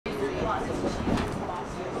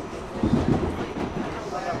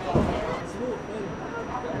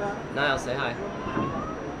Niall, say hi.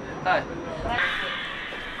 Hi.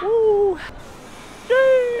 Woo!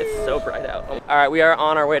 It's so bright out. All right, we are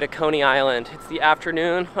on our way to Coney Island. It's the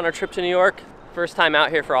afternoon on our trip to New York. First time out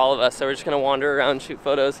here for all of us, so we're just gonna wander around, shoot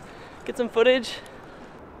photos, get some footage.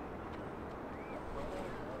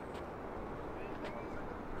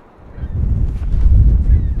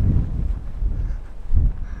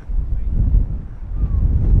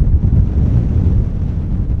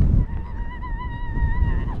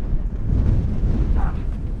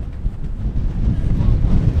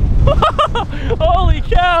 Holy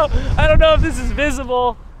cow! I don't know if this is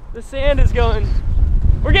visible. The sand is going.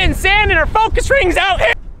 We're getting sand in our focus rings out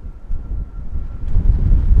here!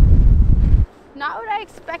 Not what I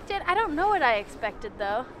expected. I don't know what I expected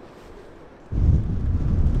though.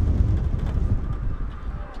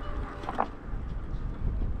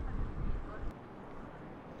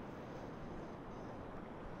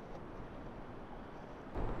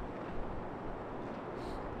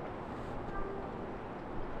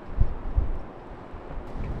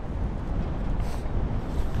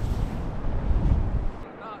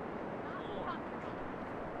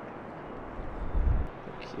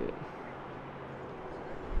 Cute.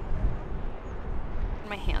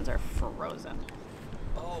 My hands are frozen.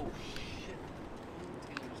 Oh shit.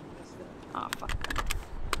 Oh fuck.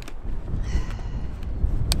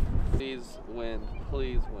 Please wind.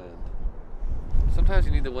 Please wind. Sometimes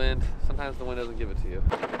you need the wind. Sometimes the wind doesn't give it to you.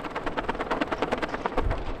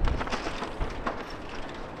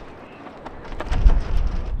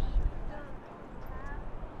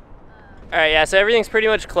 All right, yeah, so everything's pretty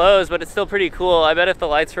much closed, but it's still pretty cool. I bet if the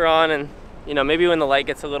lights were on and, you know, maybe when the light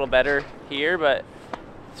gets a little better here, but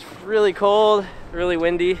it's really cold, really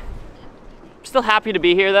windy. I'm still happy to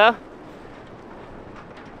be here though.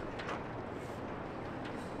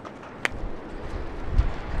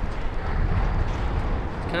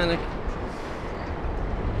 It's kind of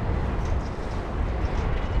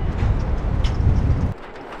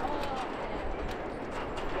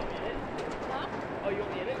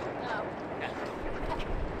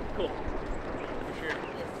cool. For sure.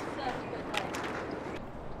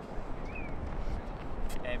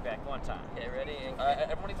 And back one time. Okay, ready? And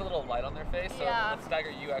Everyone needs a little light on their face, so Yeah. let's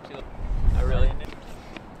stagger you actually. I really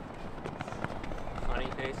funny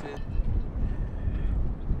faces.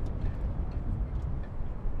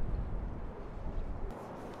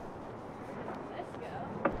 Let's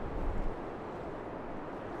go.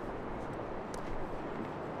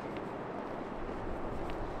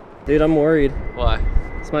 Dude, I'm worried. Why?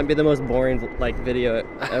 This might be the most boring like video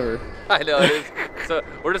ever. I know it is. So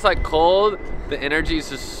we're just like cold. The energy is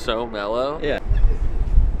just so mellow. Yeah.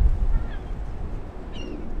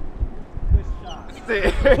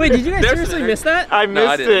 Wait, did you guys seriously miss that? I No,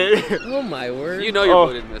 I missed didn't. it. Oh my word. You know your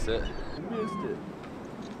boy didn't miss it. Missed it.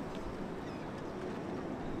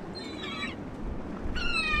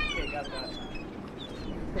 Okay, got that.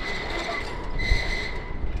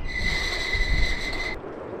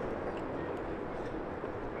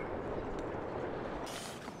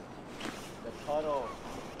 The puddle.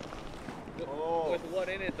 Oh. With what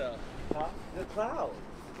in it though? Huh? The cloud.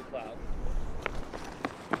 The cloud.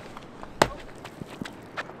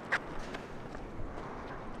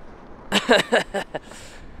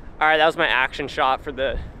 All right, that was my action shot for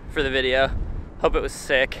the video. Hope it was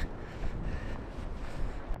sick.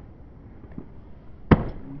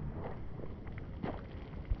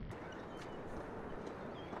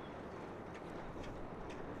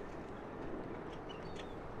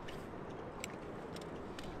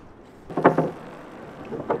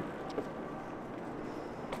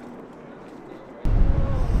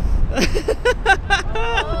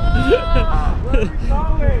 Where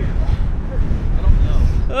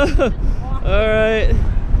are we going? All right.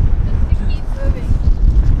 Just to keep moving.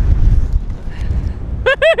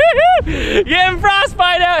 Getting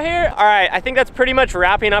frostbite out here. All right, I think that's pretty much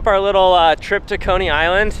wrapping up our little trip to Coney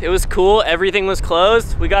Island. It was cool. Everything was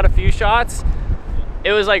closed. We got a few shots.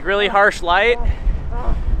 It was like really harsh light.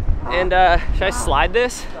 And should I slide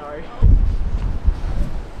this? Sorry.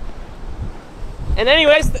 And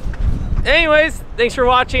anyways, thanks for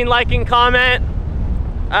watching, liking, comment.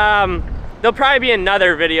 There'll probably be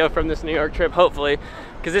another video from this New York trip, hopefully,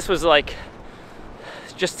 because this was like,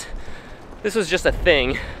 this was just a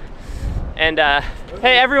thing. And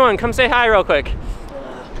hey everyone, come say hi real quick.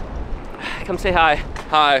 Come say hi.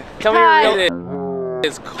 Hi. Tell me your real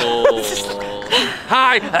It's cold.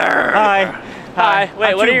 Hi. Hi. Hi. Wait,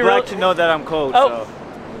 I'm what too are you black to know that I'm cold, Oh.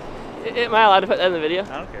 so. Am I allowed to put that in the video?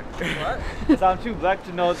 I don't care. What? Because I'm too black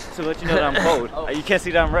to know to let you know that I'm cold. Oh. You can't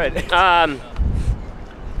see that I'm red.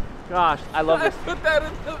 Gosh, I love this. Put that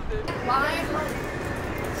in the video. Lime?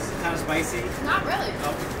 It's kind of spicy. Not really.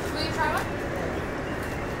 Oh. Will you try one?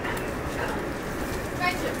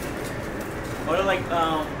 Try two. What are like,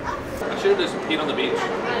 I should have just peed on the beach.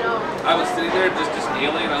 I know. I was sitting there just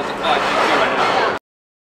kneeling and I was like, oh, I can't pee right now.